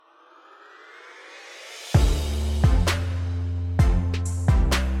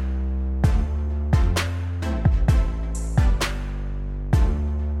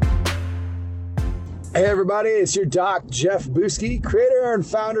Hey everybody, it's your doc, Jeff Buski, creator and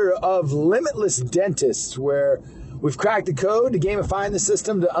founder of Limitless Dentists, where we've cracked the code to gamifying the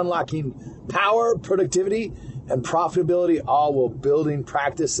system to unlocking power, productivity, and profitability, all while building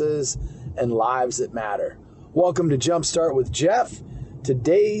practices and lives that matter. Welcome to Jumpstart with Jeff.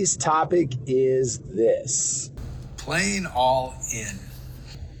 Today's topic is this. Playing all in.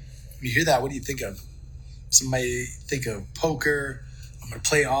 When you hear that, what do you think of? Somebody think of poker. I'm going to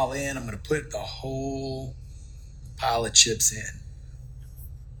play all in. I'm going to put the whole pile of chips in.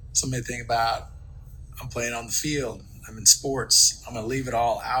 Somebody think about, I'm playing on the field. I'm in sports. I'm going to leave it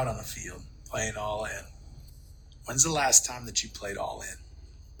all out on the field, playing all in. When's the last time that you played all in?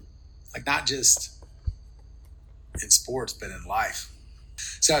 Like not just in sports, but in life.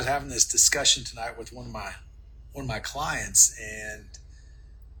 So I was having this discussion tonight with one of my clients, and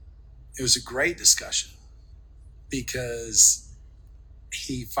it was a great discussion because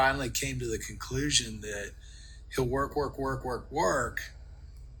he finally came to the conclusion that he'll work,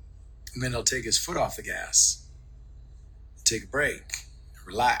 and then he'll take his foot off the gas, take a break,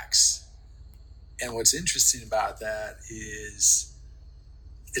 relax. And what's interesting about that is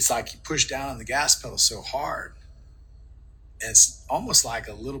it's like you push down on the gas pedal so hard, and it's almost like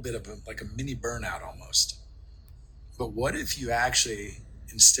a little bit of a mini burnout almost. But what if you actually,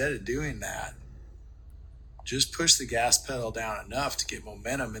 instead of doing that, just push the gas pedal down enough to get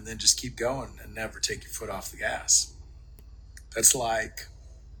momentum and then just keep going and never take your foot off the gas? It's like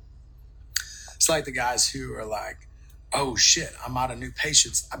the guys who are like, oh shit, I'm out of new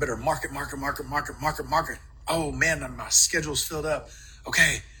patients. I better market. Oh man, my schedule's filled up.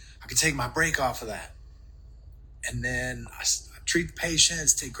 Okay, I can take my break off of that. And then I treat the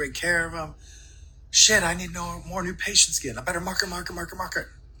patients, take great care of them. Shit, I need no more new patients again. I better market.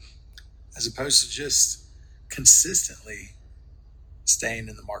 As opposed to just consistently staying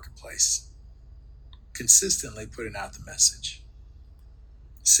in the marketplace, consistently putting out the message.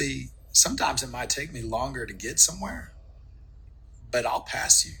 See, sometimes it might take me longer to get somewhere, but I'll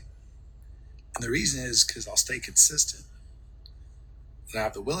pass you. And the reason is because I'll stay consistent. And I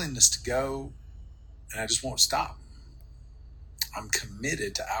have the willingness to go, and I just won't stop. I'm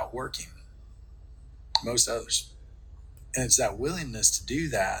committed to outworking most others. And it's that willingness to do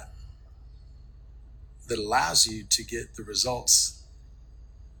that that allows you to get the results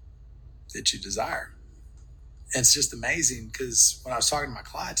that you desire. And it's just amazing because when I was talking to my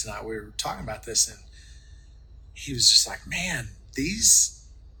client tonight, we were talking about this, and he was just like, man, this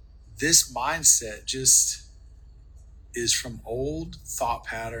mindset just is from old thought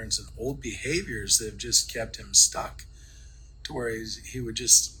patterns and old behaviors that have just kept him stuck to where he would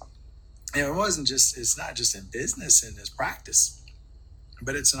just, it's not just in business and his practice,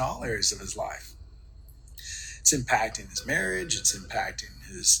 but it's in all areas of his life. It's impacting his marriage. It's impacting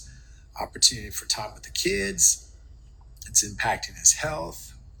his opportunity for time with the kids. It's impacting his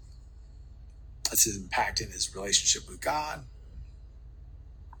health. It's impacting his relationship with God.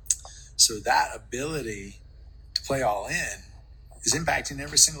 So that ability to play all in is impacting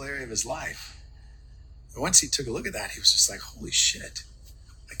every single area of his life. And once he took a look at that, he was just like, holy shit,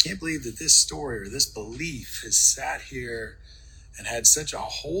 I can't believe that this story or this belief has sat here and had such a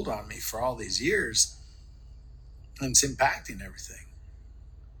hold on me for all these years. And it's impacting everything.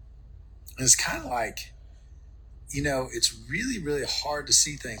 And it's kind of like, it's really, really hard to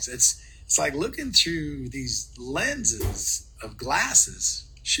see things. It's like looking through these lenses of glasses.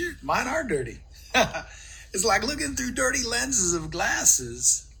 Shit, mine are dirty. It's like looking through dirty lenses of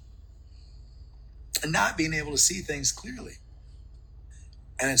glasses and not being able to see things clearly.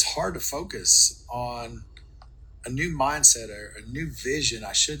 And it's hard to focus on a new mindset or a new vision,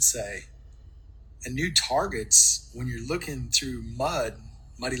 I should say, and new targets when you're looking through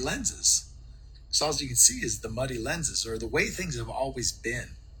muddy lenses. So all you can see is the muddy lenses or the way things have always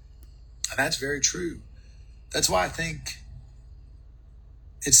been. And that's very true. That's why I think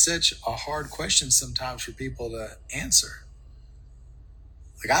it's such a hard question sometimes for people to answer.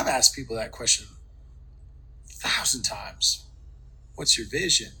 Like I've asked people that question 1,000 times. What's your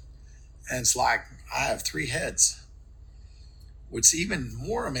vision? And it's like, I have 3 heads. What's even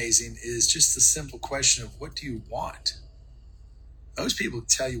more amazing is just the simple question of what do you want? Most people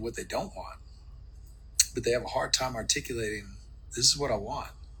tell you what they don't want, but they have a hard time articulating, this is what I want.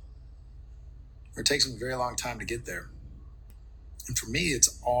 Or it takes them a very long time to get there. And for me,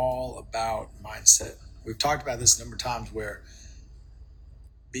 it's all about mindset. We've talked about this a number of times where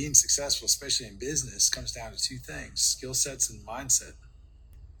being successful, especially in business, comes down to 2 things, skill sets and mindset.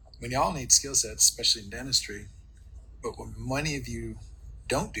 I mean, you all need skill sets, especially in dentistry. But what many of you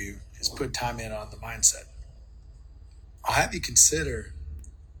don't do is put time in on the mindset. I'll have you consider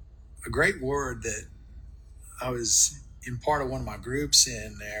a great word that I was in part of one of my groups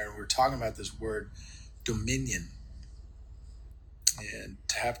in there, and we were talking about this word dominion, and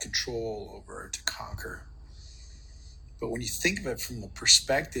to have control over, to conquer. But when you think of it from the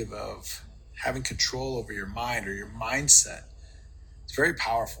perspective of having control over your mind or your mindset, it's very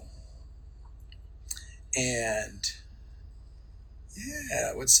powerful. And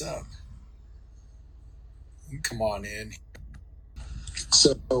yeah, what's up? Come on in.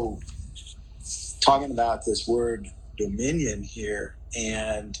 So, talking about this word dominion here,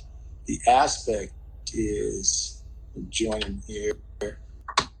 and the aspect is joining here.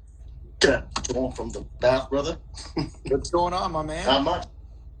 Going from the bath, brother. What's going on, my man? Not much.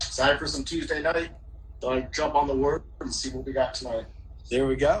 Excited for some Tuesday night. So I jump on the word and see what we got tonight. There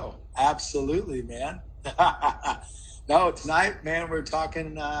we go. Absolutely, man. No, tonight, man, we're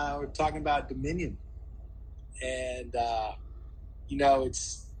talking about dominion, and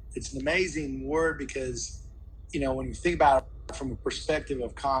it's an amazing word because when you think about it from a perspective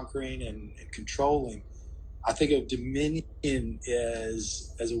of conquering and controlling, I think of dominion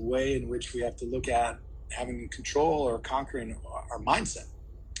as a way in which we have to look at having control or conquering our mindset.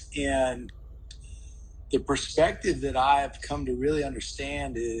 And the perspective that I've come to really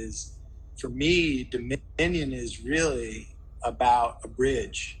understand is, for me, dominion is really about a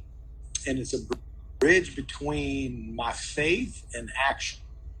bridge. And it's a bridge between my faith and action.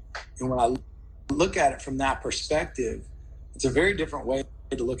 And when I look at it from that perspective, it's a very different way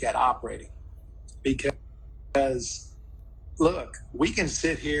to look at operating. Because, look, we can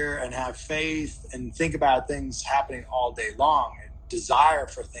sit here and have faith and think about things happening all day long and desire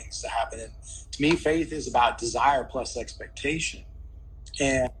for things to happen. And to me, faith is about desire plus expectation.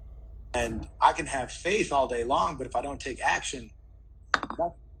 And I can have faith all day long, but if I don't take action,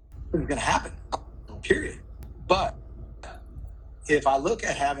 nothing's going to happen, period. But if I look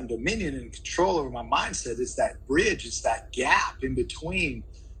at having dominion and control over my mindset, it's that bridge, it's that gap in between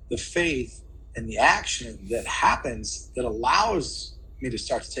the faith and the action that happens that allows me to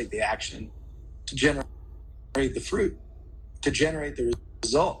start to take the action to generate the fruit, to generate the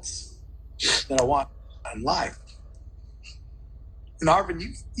results that I want in life. And Arvin,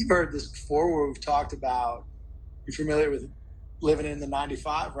 you've heard this before where we've talked about, you're familiar with living in the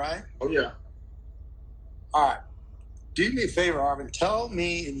 95, right? Oh, yeah. All right. Do me a favor, Arvin. Tell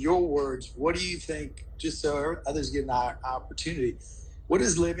me in your words, what do you think, just so others get an opportunity, what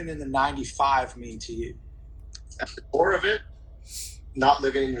does living in the 95 mean to you? At the core of it, not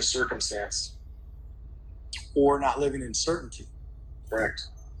living in your circumstance. Or not living in certainty. Correct.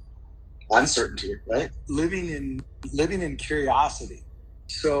 Uncertainty, right? Living in curiosity.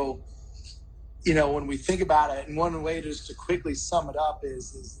 So, when we think about it, and one way just to quickly sum it up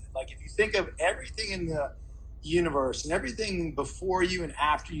is like, if you think of everything in the universe and everything before you and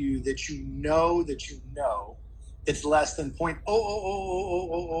after you that you know, it's less than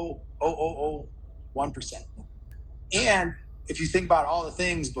 0.000000001%. And if you think about all the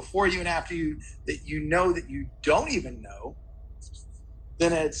things before you and after you that you don't even know,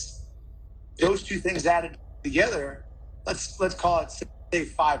 then it's those two things added together. Let's call it, say,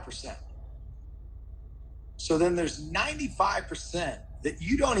 5%. So then there's 95% that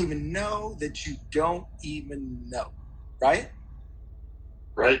you don't even know that you don't even know, right?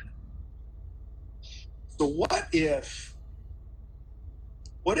 Right. So what if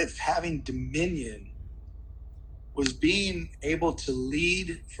having dominion was being able to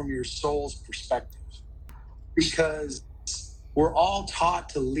lead from your soul's perspective? Because we're all taught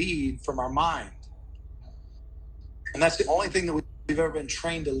to lead from our mind. And that's the only thing that we've ever been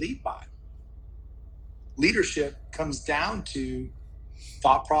trained to lead by. Leadership comes down to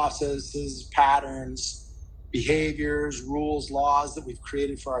thought processes, patterns, behaviors, rules, laws that we've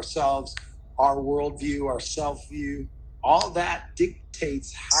created for ourselves, our worldview, our self-view. All that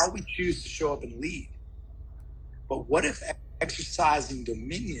dictates how we choose to show up and lead. But what if exercising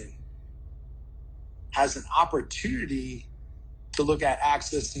dominion has an opportunity to look at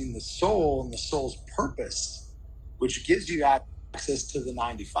accessing the soul and the soul's purpose, which gives you access to the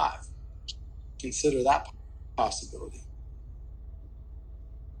 95? Consider that possibility.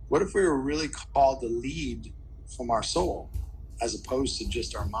 What if we were really called to lead from our soul as opposed to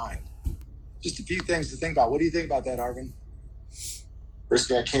just our mind? Just a few things to think about. What do you think about that, Arvin? First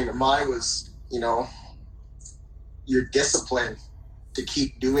thing that came to mind was, your discipline to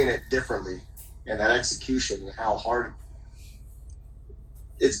keep doing it differently, and that execution and how hard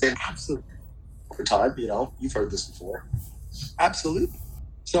it's been. Absolutely. Over time, you've heard this before. Absolutely.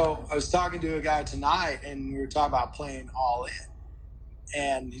 So I was talking to a guy tonight, and we were talking about playing all in.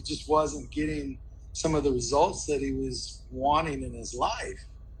 And he just wasn't getting some of the results that he was wanting in his life.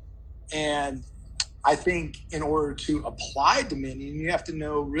 And I think in order to apply dominion, you have to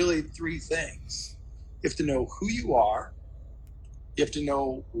know really three things. You have to know who you are. You have to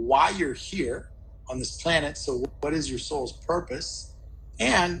know why you're here on this planet. So what is your soul's purpose?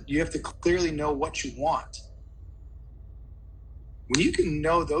 And you have to clearly know what you want. When you can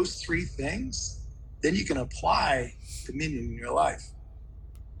know those three things, then you can apply dominion in your life.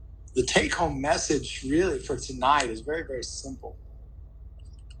 The take-home message really for tonight is very, very simple.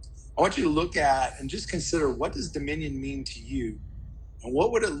 I want you to look at and just consider, what does dominion mean to you? And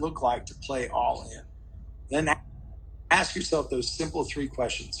what would it look like to play all in? Then ask yourself those simple three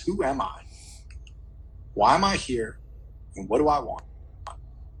questions. Who am I? Why am I here? And what do I want?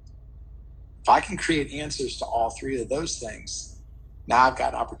 If I can create answers to all three of those things, now I've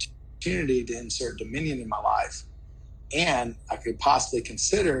got an opportunity to insert dominion in my life. And I could possibly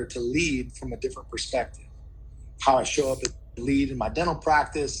consider to lead from a different perspective. How I show up and lead in my dental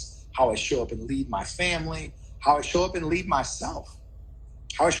practice, how I show up and lead my family, how I show up and lead myself,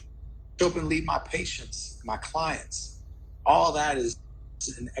 how I show up and lead my patients, my clients. All that is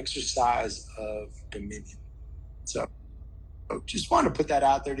an exercise of dominion. So just wanted to put that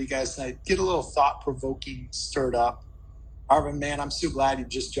out there to you guys tonight. Get a little thought-provoking stirred up. Arvin, man, I'm so glad you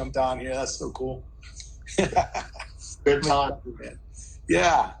just jumped on here. That's so cool. Good time, man.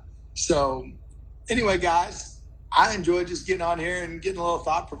 Yeah. So anyway, guys, I enjoyed just getting on here and getting a little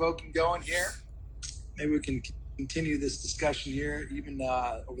thought-provoking going here. Maybe we can continue this discussion here even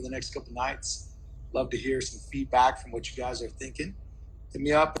over the next couple nights. Love to hear some feedback from what you guys are thinking. Hit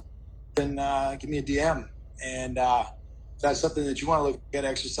me up and give me a DM. And if that's something that you want to look at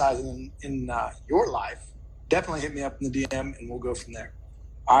exercising in your life, definitely hit me up in the DM and we'll go from there.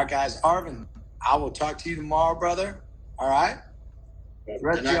 All right, guys. Arvin, I will talk to you tomorrow, brother. All right? The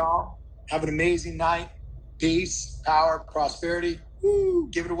rest of y'all, have an amazing night. Peace, power, prosperity. Woo!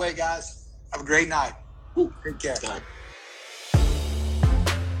 Give it away, guys. Have a great night. Woo! Take care.